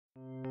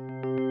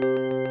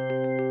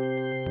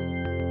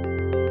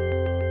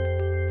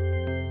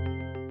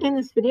In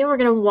this video, we're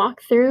going to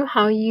walk through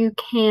how you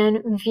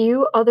can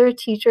view other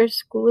teachers'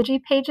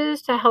 Schoology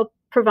pages to help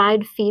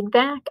provide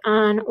feedback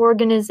on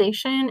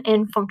organization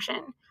and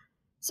function.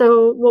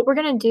 So what we're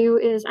going to do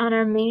is on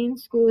our main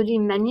Schoology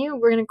menu,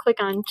 we're going to click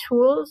on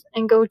Tools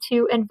and go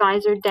to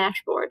Advisor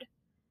Dashboard.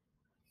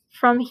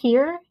 From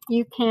here,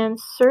 you can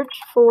search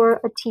for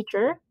a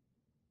teacher,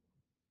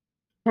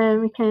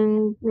 and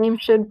name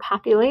should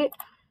populate,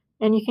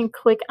 and you can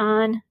click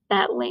on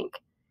that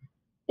link.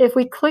 If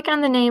we click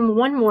on the name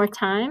one more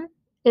time,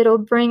 it'll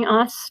bring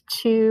us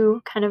to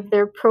kind of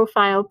their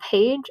profile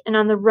page. And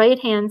on the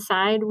right-hand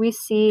side, we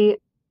see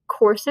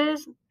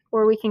courses,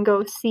 or we can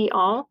go see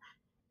all,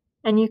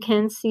 and you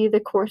can see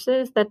the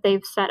courses that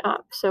they've set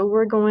up. So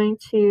we're going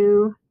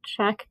to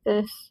check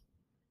this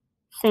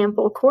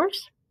sample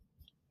course.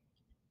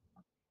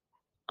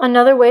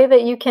 Another way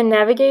that you can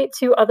navigate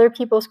to other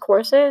people's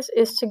courses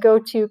is to go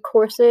to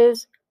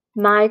Courses,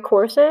 My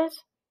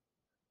Courses,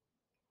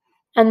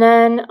 and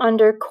then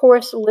under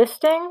Course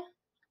Listing,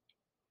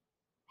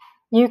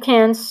 you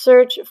can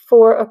search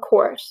for a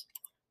course.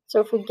 So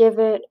if we give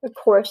it a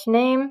course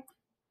name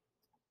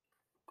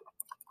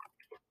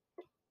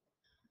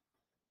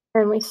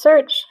and we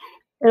search,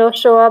 it'll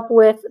show up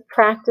with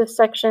practice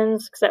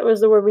sections, because that was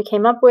the word we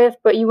came up with,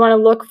 but you want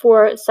to look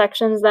for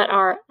sections that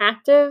are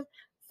active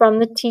from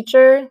the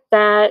teacher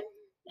that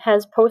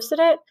has posted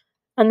it.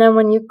 And then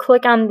when you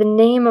click on the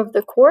name of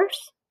the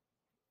course,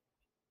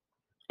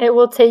 it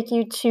will take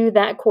you to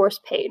that course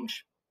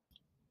page.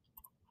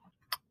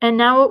 And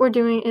now what we're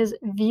doing is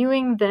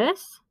viewing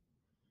this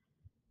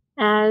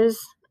as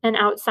an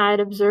outside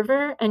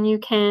observer, and you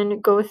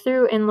can go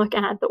through and look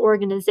at the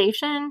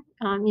organization.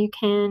 You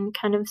can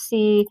kind of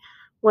see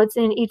what's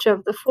in each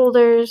of the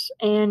folders,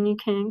 and you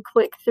can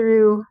click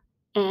through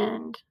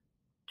and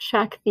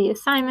check the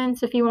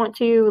assignments if you want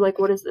to, like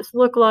what does this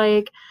look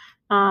like.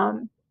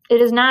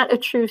 It is not a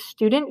true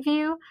student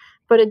view,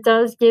 but it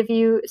does give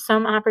you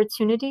some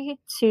opportunity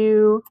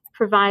to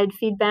provide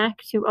feedback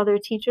to other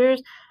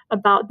teachers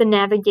about the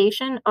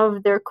navigation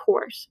of their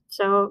course.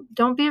 So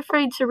don't be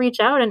afraid to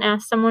reach out and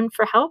ask someone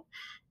for help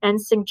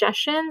and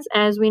suggestions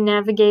as we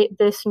navigate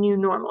this new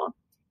normal.